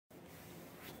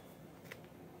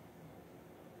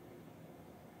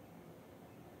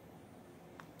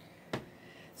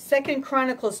2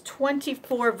 Chronicles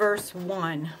 24 verse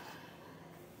 1.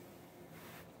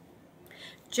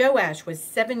 Joash was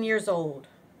 7 years old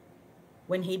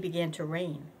when he began to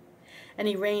reign, and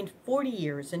he reigned 40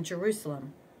 years in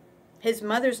Jerusalem. His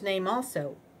mother's name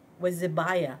also was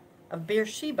Zibiah of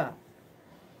Beersheba.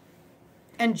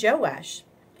 And Joash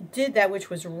did that which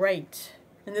was right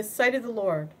in the sight of the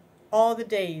Lord all the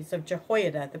days of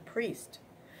Jehoiada the priest.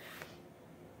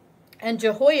 And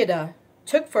Jehoiada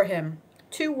took for him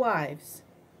 2 wives,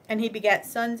 and he begat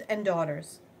sons and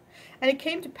daughters. And it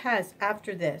came to pass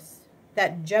after this,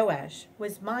 that Joash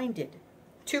was minded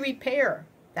to repair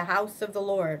the house of the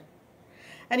Lord.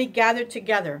 And he gathered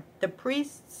together the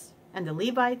priests and the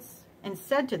Levites, and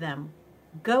said to them,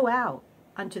 Go out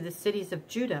unto the cities of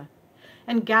Judah,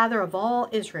 and gather of all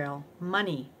Israel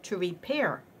money to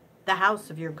repair the house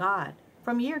of your God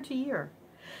from year to year,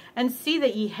 and see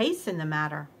that ye hasten the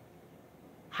matter.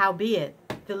 Howbeit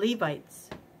the Levites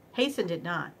hastened it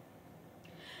not.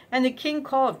 And the king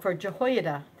called for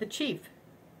Jehoiada the chief,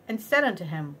 and said unto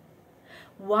him,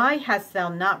 Why hast thou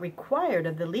not required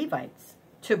of the Levites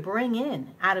to bring in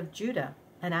out of Judah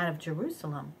and out of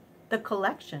Jerusalem the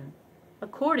collection,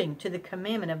 according to the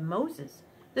commandment of Moses,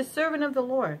 the servant of the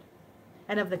Lord,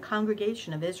 and of the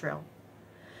congregation of Israel,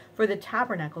 for the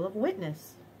tabernacle of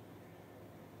witness?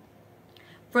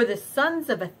 For the sons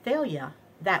of Athaliah,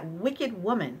 that wicked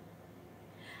woman,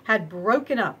 had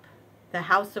broken up the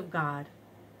house of God,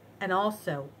 and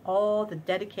also all the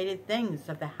dedicated things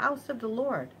of the house of the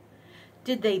Lord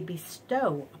did they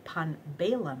bestow upon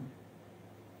Balaam.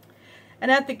 And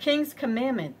at the king's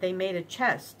commandment they made a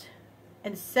chest,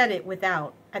 and set it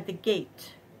without at the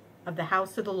gate of the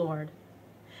house of the Lord.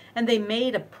 And they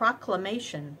made a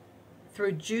proclamation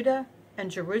through Judah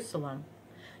and Jerusalem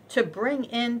to bring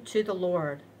in to the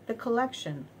Lord the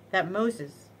collection that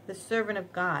Moses, the servant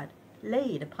of God,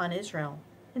 laid upon Israel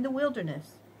in the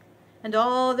wilderness. And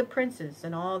all the princes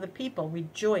and all the people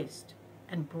rejoiced,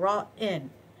 and brought in,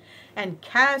 and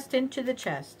cast into the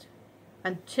chest,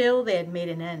 until they had made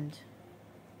an end.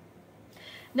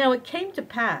 Now it came to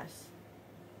pass,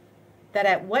 that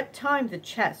at what time the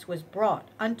chest was brought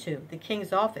unto the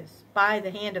king's office by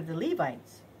the hand of the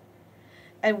Levites,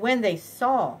 and when they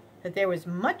saw that there was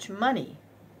much money,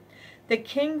 the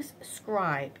king's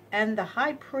scribe and the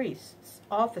high priest's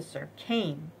officer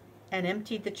came and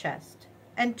emptied the chest,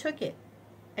 and took it,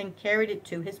 and carried it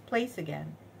to his place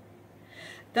again.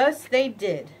 Thus they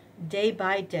did day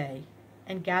by day,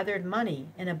 and gathered money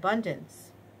in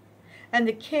abundance. And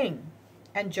the king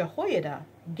and Jehoiada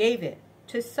gave it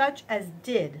to such as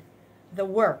did the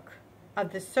work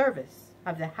of the service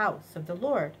of the house of the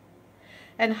Lord,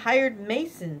 and hired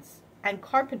masons and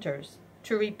carpenters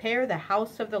to repair the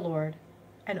house of the Lord,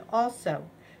 and also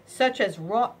such as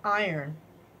wrought iron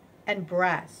and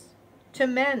brass to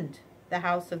mend the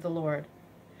house of the Lord.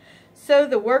 So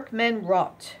the workmen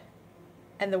wrought,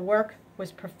 and the work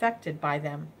was perfected by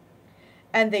them.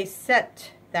 And they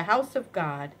set the house of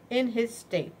God in his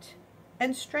state,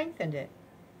 and strengthened it.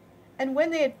 And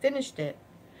when they had finished it,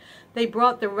 they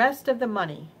brought the rest of the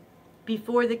money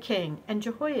before the king and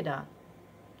Jehoiada,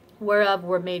 whereof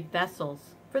were made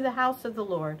vessels for the house of the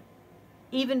Lord,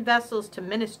 even vessels to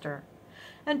minister,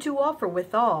 and to offer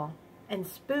withal, and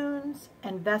spoons,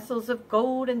 and vessels of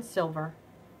gold and silver.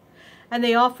 And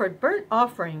they offered burnt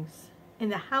offerings in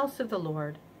the house of the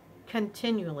Lord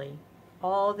continually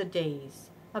all the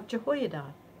days of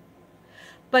Jehoiada.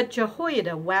 But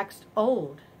Jehoiada waxed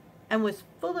old, and was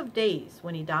full of days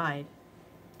when he died.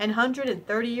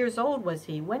 130 years old was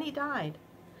he when he died.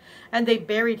 And they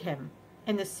buried him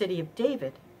in the city of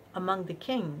David among the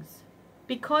kings,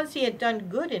 because he had done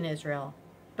good in Israel,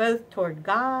 both toward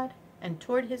God and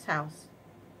toward his house.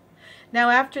 Now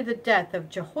after the death of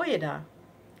Jehoiada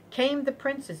came the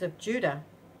princes of Judah,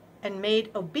 and made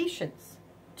obeisance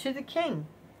to the king.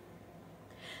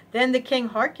 Then the king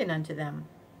hearkened unto them,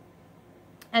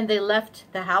 and they left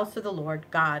the house of the Lord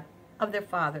God of their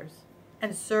fathers,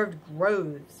 and served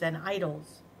groves and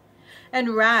idols.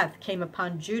 And wrath came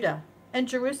upon Judah and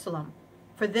Jerusalem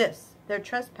for this their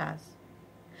trespass.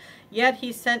 Yet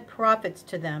he sent prophets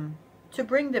to them to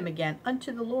bring them again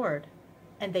unto the Lord,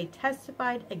 and they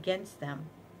testified against them,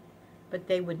 but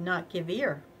they would not give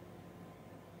ear.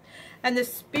 And the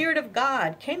Spirit of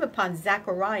God came upon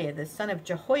Zechariah the son of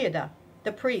Jehoiada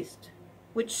the priest,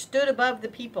 which stood above the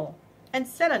people, and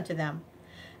said unto them,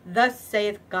 Thus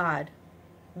saith God,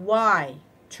 Why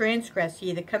transgress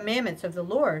ye the commandments of the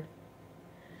Lord,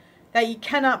 that ye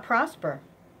cannot prosper?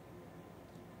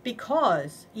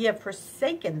 Because ye have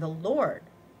forsaken the Lord,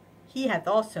 he hath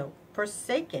also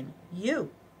forsaken you.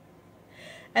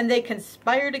 And they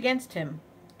conspired against him,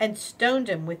 and stoned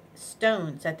him with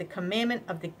stones at the commandment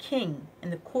of the king in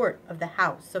the court of the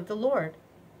house of the Lord.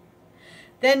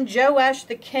 Then Joash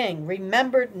the king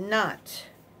remembered not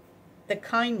the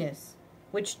kindness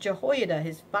which Jehoiada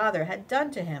his father had done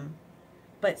to him,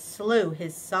 but slew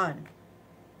his son.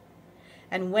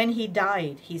 And when he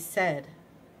died, he said,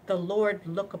 The Lord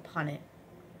look upon it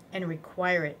and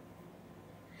require it.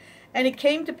 And it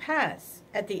came to pass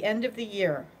at the end of the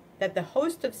year that the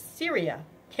host of Syria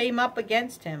came up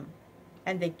against him,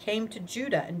 and they came to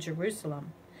Judah and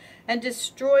Jerusalem, and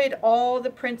destroyed all the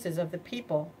princes of the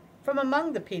people from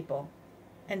among the people,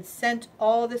 and sent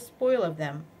all the spoil of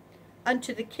them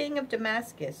unto the king of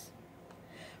Damascus.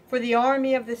 For the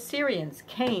army of the Syrians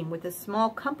came with a small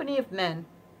company of men,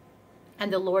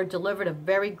 and the Lord delivered a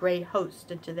very great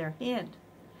host into their hand,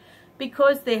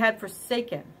 because they had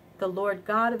forsaken the Lord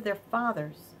God of their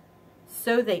fathers.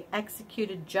 So they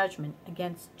executed judgment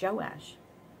against Joash.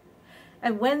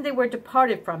 And when they were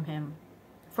departed from him,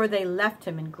 for they left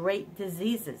him in great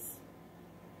diseases,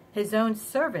 his own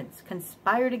servants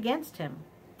conspired against him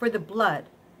for the blood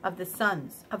of the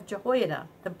sons of Jehoiada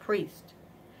the priest,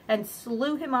 and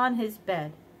slew him on his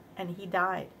bed, and he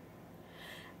died.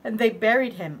 And they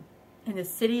buried him in the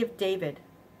city of David,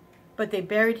 but they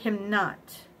buried him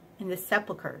not in the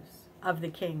sepulchres of the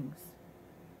kings.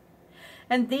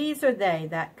 And these are they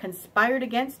that conspired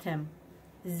against him: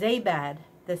 Zabad,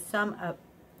 the son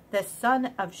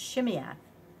of Shimeath,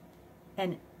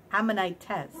 and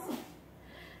Ammonites,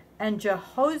 and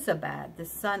Jehozabad, the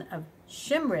son of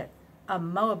Shimrith, a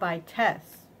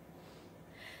Moabitess.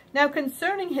 Now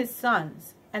concerning his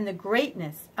sons, and the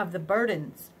greatness of the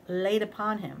burdens laid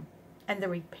upon him, and the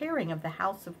repairing of the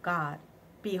house of God,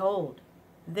 behold,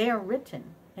 they are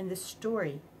written in the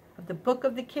story of the book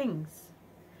of the kings.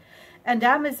 And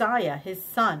Amaziah his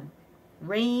son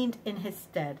reigned in his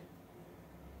stead.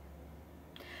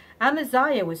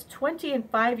 Amaziah was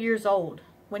 25 years old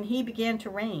when he began to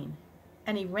reign,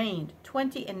 and he reigned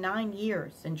 29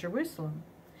 years in Jerusalem.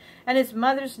 And his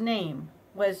mother's name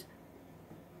was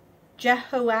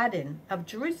Jehoaddin of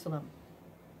Jerusalem.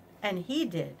 And he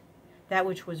did that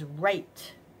which was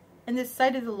right in the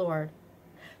sight of the Lord,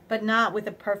 but not with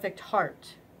a perfect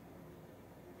heart.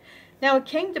 Now it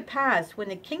came to pass, when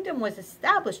the kingdom was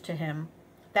established to him,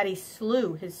 that he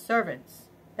slew his servants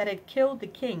that had killed the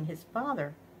king his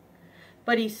father.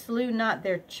 But he slew not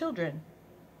their children,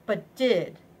 but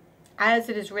did as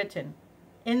it is written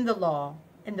in the law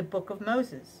in the book of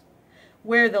Moses,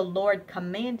 where the Lord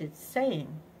commanded,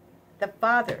 saying, The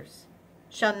fathers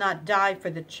shall not die for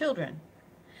the children,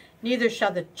 neither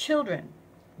shall the children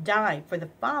die for the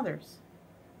fathers,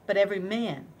 but every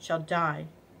man shall die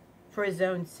for his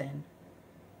own sin.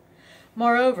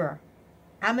 Moreover,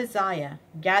 Amaziah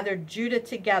gathered Judah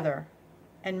together,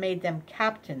 and made them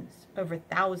captains over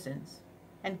thousands,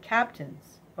 and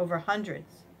captains over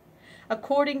hundreds,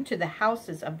 according to the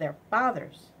houses of their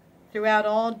fathers, throughout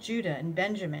all Judah and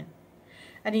Benjamin.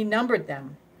 And he numbered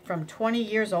them from 20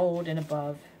 years old and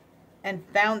above, and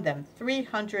found them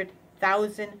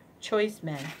 300,000 choice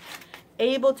men,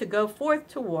 able to go forth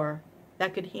to war,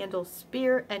 that could handle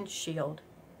spear and shield.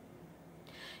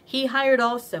 He hired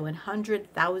also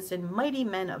 100,000 mighty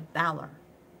men of valor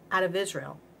out of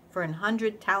Israel for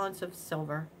 100 talents of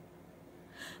silver.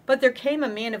 But there came a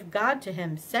man of God to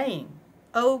him, saying,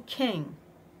 O king,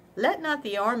 let not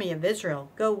the army of Israel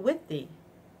go with thee,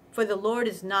 for the Lord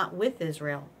is not with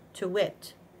Israel, to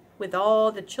wit, with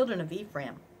all the children of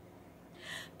Ephraim.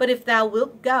 But if thou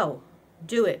wilt go,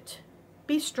 do it.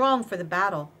 Be strong for the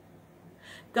battle.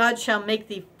 God shall make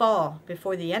thee fall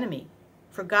before the enemy,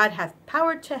 for God hath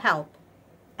power to help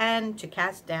and to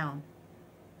cast down.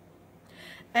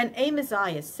 And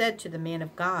Amaziah said to the man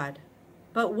of God,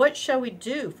 But what shall we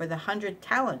do for the 100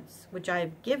 talents which I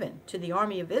have given to the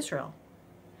army of Israel?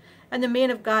 And the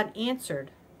man of God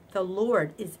answered, The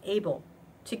Lord is able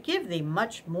to give thee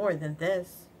much more than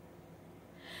this.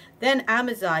 Then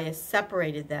Amaziah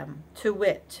separated them, to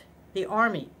wit, the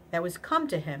army that was come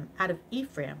to him out of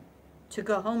Ephraim, to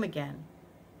go home again.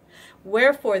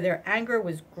 Wherefore their anger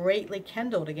was greatly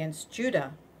kindled against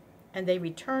Judah, and they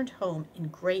returned home in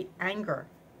great anger.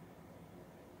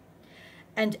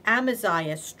 And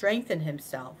Amaziah strengthened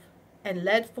himself, and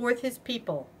led forth his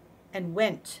people, and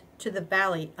went to the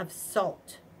valley of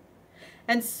Salt,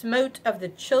 and smote of the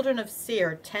children of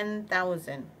Seir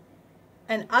 10,000.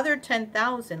 And other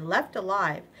 10,000 left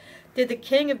alive did the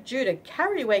king of Judah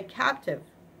carry away captive,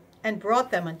 and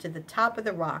brought them unto the top of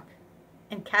the rock,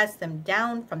 and cast them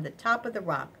down from the top of the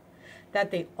rock,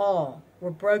 that they all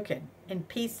were broken in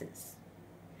pieces.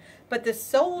 But the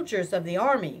soldiers of the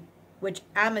army, which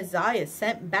Amaziah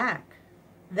sent back,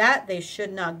 that they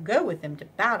should not go with him to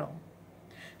battle,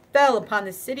 fell upon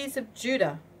the cities of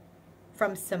Judah,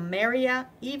 from Samaria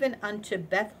even unto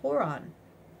Beth-horon,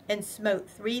 and smote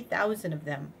 3,000 of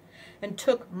them, and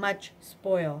took much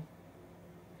spoil.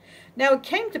 Now it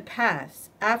came to pass,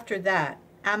 after that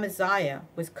Amaziah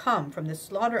was come from the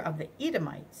slaughter of the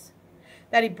Edomites,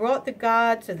 that he brought the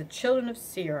gods of the children of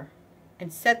Seir,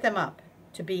 and set them up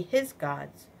to be his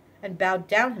gods, and bowed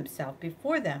down himself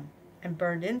before them, and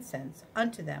burned incense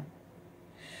unto them.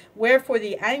 Wherefore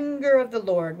the anger of the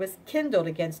Lord was kindled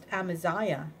against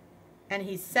Amaziah, and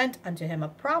he sent unto him a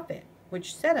prophet,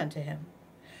 which said unto him,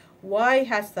 Why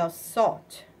hast thou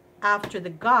sought after the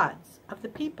gods of the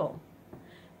people,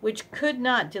 which could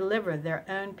not deliver their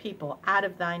own people out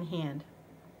of thine hand?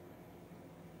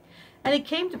 And it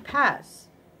came to pass,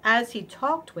 as he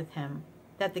talked with him,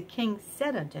 that the king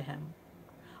said unto him,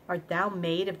 Art thou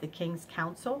made of the king's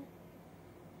counsel?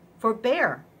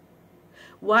 Forbear.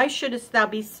 Why shouldest thou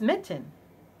be smitten?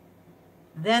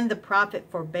 Then the prophet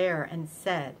forbare and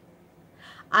said,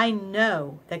 I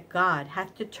know that God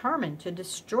hath determined to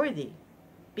destroy thee,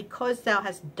 because thou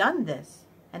hast done this,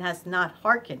 and hast not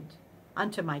hearkened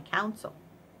unto my counsel.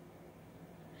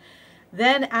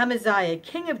 Then Amaziah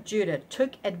king of Judah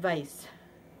took advice,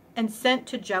 and sent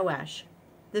to Joash,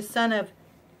 the son of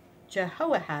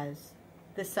Jehoahaz,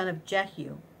 the son of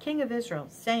Jehu, king of Israel,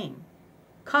 saying,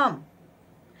 Come,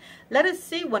 let us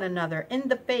see one another in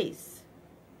the face.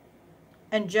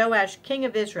 And Joash king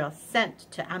of Israel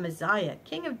sent to Amaziah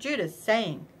king of Judah,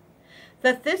 saying,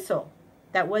 The thistle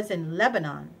that was in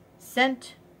Lebanon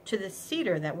sent to the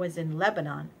cedar that was in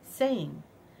Lebanon, saying,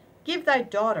 Give thy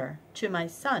daughter to my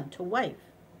son to wife.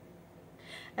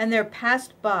 And there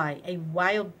passed by a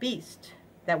wild beast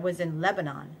that was in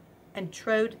Lebanon, and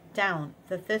trode down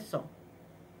the thistle.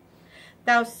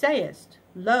 Thou sayest,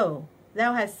 Lo,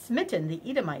 thou hast smitten the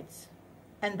Edomites,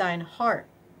 and thine heart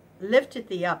lifteth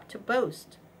thee up to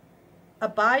boast.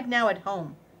 Abide now at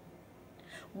home.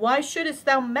 Why shouldest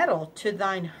thou meddle to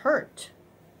thine hurt,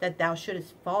 that thou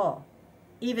shouldest fall,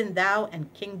 even thou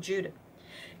and King Judah,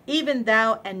 even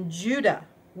thou and Judah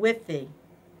with thee?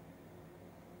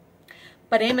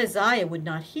 But Amaziah would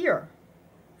not hear,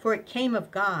 for it came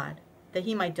of God, that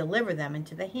he might deliver them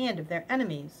into the hand of their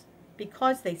enemies,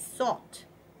 because they sought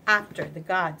after the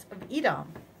gods of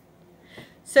Edom.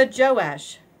 So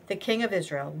Joash, the king of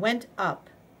Israel, went up,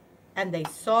 and they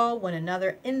saw one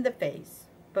another in the face,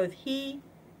 both he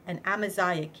and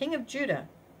Amaziah, king of Judah,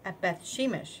 at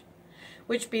Beth-shemesh,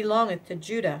 which belongeth to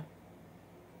Judah.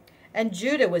 And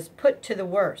Judah was put to the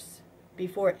worse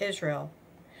before Israel,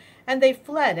 and they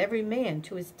fled every man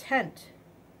to his tent.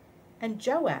 And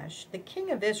Joash, the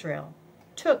king of Israel,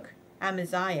 took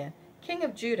Amaziah, king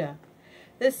of Judah,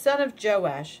 the son of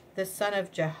Joash, the son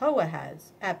of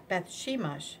Jehoahaz, at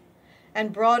Beth-shemesh,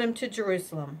 and brought him to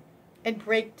Jerusalem, and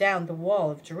brake down the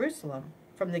wall of Jerusalem,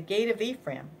 from the gate of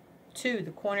Ephraim to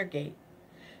the corner gate,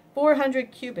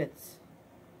 400 cubits.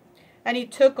 And he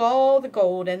took all the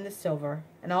gold and the silver,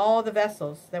 and all the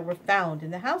vessels that were found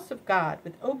in the house of God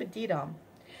with Obed-Edom,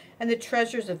 and the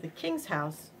treasures of the king's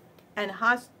house, and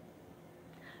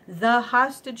the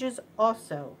hostages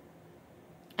also,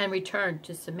 and returned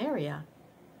to Samaria.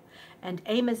 And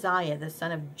Amaziah, the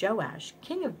son of Joash,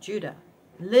 king of Judah,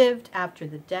 lived after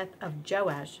the death of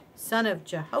Joash, son of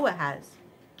Jehoahaz,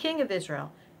 king of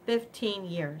Israel, 15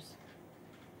 years.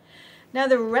 Now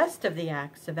the rest of the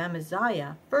acts of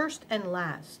Amaziah, first and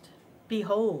last,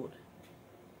 behold,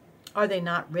 are they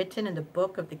not written in the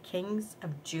book of the kings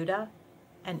of Judah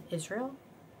and Israel?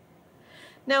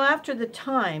 Now after the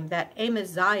time that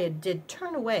Amaziah did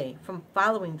turn away from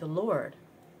following the Lord,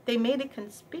 they made a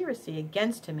conspiracy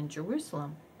against him in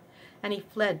Jerusalem, and he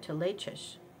fled to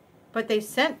Lachish. But they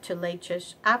sent to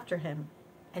Lachish after him,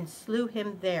 and slew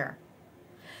him there.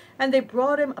 And they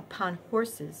brought him upon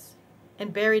horses,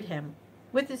 and buried him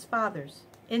with his fathers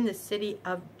in the city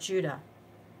of Judah.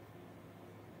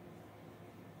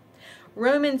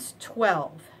 Romans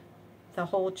 12, the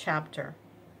whole chapter.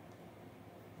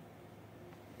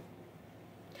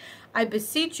 I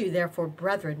beseech you, therefore,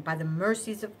 brethren, by the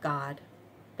mercies of God,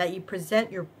 that you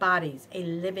present your bodies a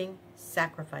living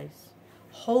sacrifice,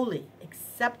 holy,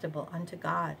 acceptable unto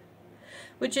God,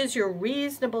 which is your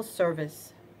reasonable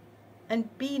service.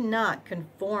 And be not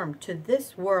conformed to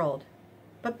this world,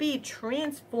 but be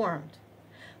transformed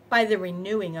by the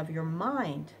renewing of your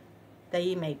mind, that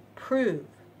ye may prove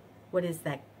what is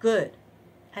that good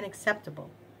and acceptable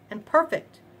and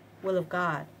perfect will of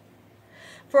God.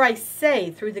 For I say,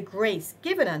 through the grace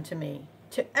given unto me,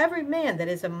 to every man that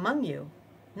is among you,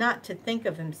 not to think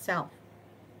of himself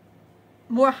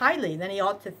more highly than he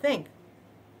ought to think,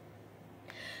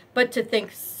 but to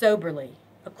think soberly,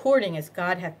 according as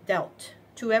God hath dealt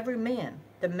to every man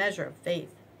the measure of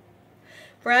faith.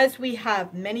 For as we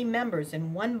have many members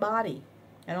in one body,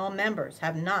 and all members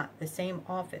have not the same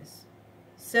office,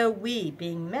 so we,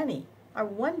 being many, are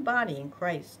one body in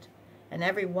Christ, and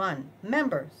every one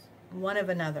members one of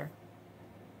another.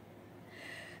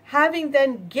 Having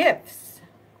then gifts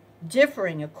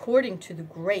differing according to the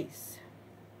grace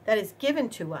that is given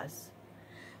to us,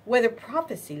 whether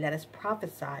prophecy, let us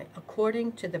prophesy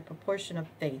according to the proportion of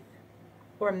faith,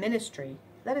 or ministry,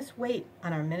 let us wait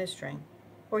on our ministering,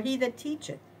 or he that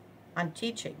teacheth, on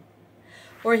teaching,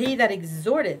 or he that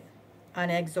exhorteth,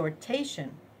 on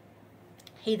exhortation.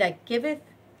 He that giveth,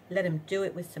 let him do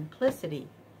it with simplicity.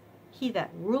 He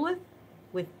that ruleth,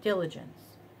 with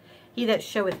diligence. He that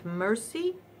showeth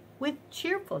mercy, with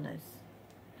cheerfulness.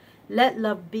 Let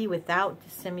love be without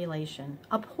dissimulation.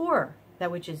 Abhor that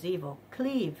which is evil.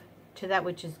 Cleave to that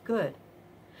which is good.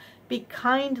 Be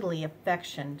kindly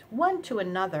affectioned one to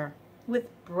another with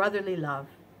brotherly love,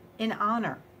 in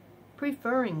honor,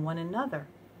 preferring one another.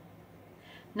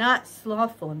 Not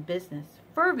slothful in business,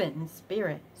 fervent in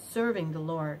spirit, serving the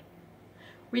Lord.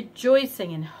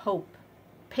 Rejoicing in hope,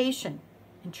 patient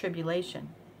in tribulation,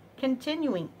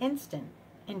 continuing instant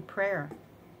in prayer.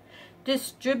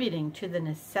 Distributing to the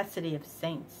necessity of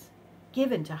saints,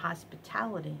 given to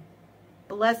hospitality.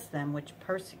 Bless them which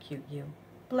persecute you.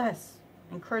 Bless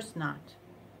and curse not.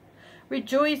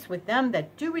 Rejoice with them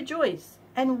that do rejoice,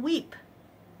 and weep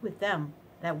with them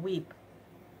that weep.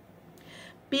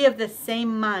 Be of the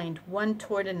same mind one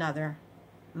toward another.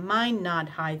 Mind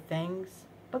not high things,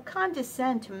 but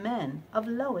condescend to men of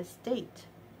low estate.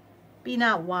 Be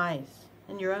not wise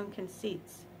in your own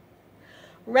conceits.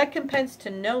 Recompense to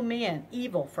no man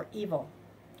evil for evil.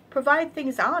 Provide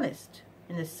things honest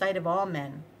in the sight of all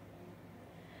men.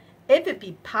 If it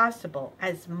be possible,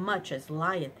 as much as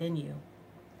lieth in you,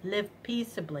 live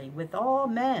peaceably with all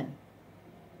men.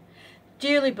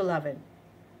 Dearly beloved,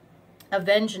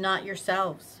 avenge not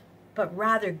yourselves, but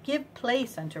rather give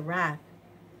place unto wrath.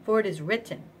 For it is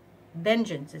written,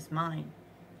 Vengeance is mine,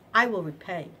 I will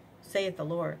repay, saith the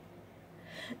Lord.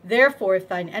 Therefore, if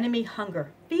thine enemy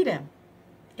hunger, feed him.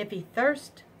 If he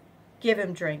thirst, give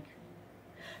him drink.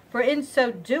 For in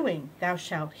so doing thou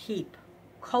shalt heap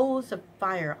coals of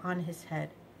fire on his head.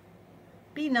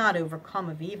 Be not overcome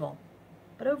of evil,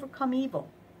 but overcome evil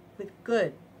with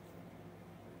good.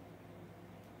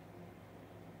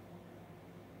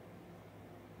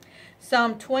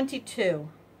 Psalm 22,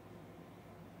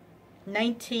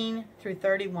 19 through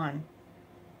 31.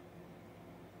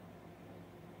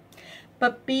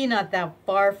 But be not thou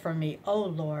far from me, O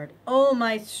Lord, O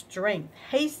my strength,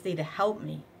 haste thee to help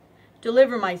me.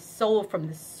 Deliver my soul from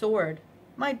the sword,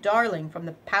 my darling from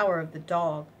the power of the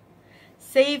dog.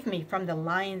 Save me from the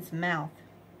lion's mouth,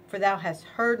 for thou hast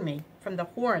heard me from the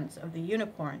horns of the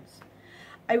unicorns.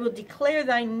 I will declare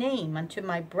thy name unto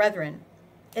my brethren.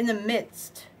 In the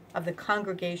midst of the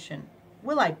congregation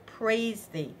will I praise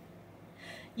thee.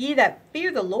 Ye that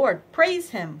fear the Lord, praise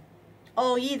him.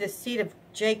 All ye the seed of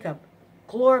Jacob,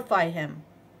 glorify him,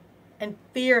 and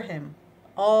fear him,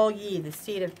 all ye the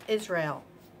seed of Israel.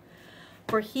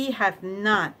 For he hath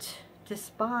not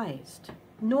despised,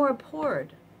 nor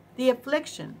abhorred the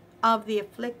affliction of the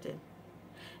afflicted,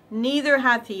 neither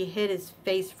hath he hid his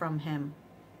face from him.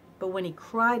 But when he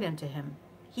cried unto him,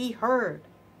 he heard.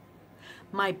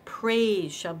 My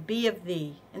praise shall be of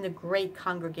thee in the great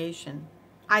congregation.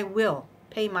 I will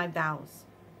pay my vows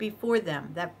before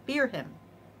them that fear him.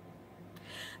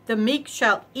 The meek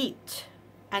shall eat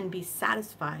and be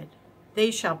satisfied.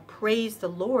 They shall praise the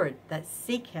Lord that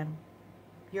seek him.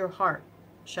 Your heart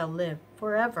shall live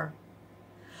forever.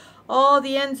 All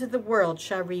the ends of the world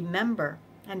shall remember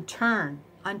and turn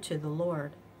unto the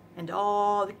Lord, and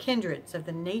all the kindreds of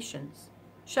the nations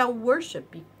shall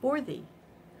worship before thee.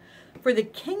 For the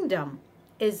kingdom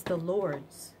is the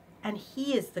Lord's, and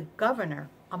he is the governor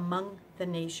among the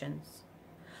nations.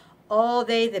 All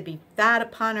they that be fat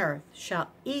upon earth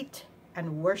shall eat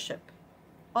and worship.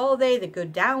 All they that go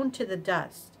down to the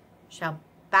dust shall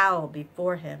bow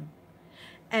before him.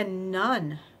 And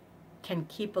none can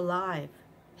keep alive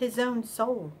his own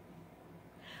soul.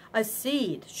 A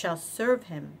seed shall serve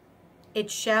him. It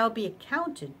shall be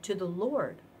accounted to the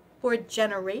Lord for a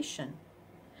generation.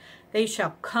 They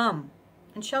shall come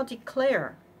and shall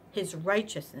declare his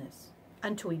righteousness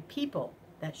unto a people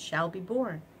that shall be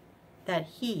born, that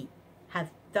he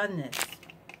hath done this.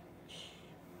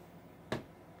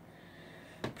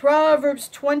 Proverbs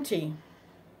 20,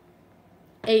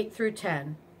 8 through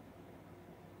 10.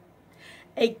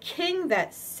 A king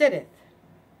that sitteth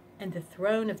in the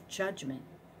throne of judgment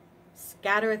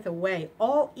scattereth away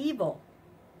all evil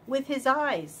with his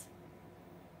eyes.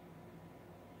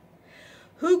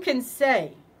 Who can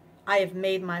say, I have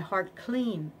made my heart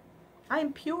clean, I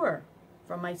am pure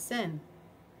from my sin?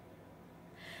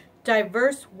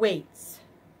 Diverse weights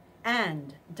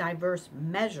and diverse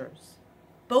measures,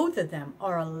 both of them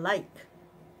are alike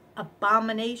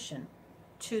abomination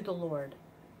to the Lord.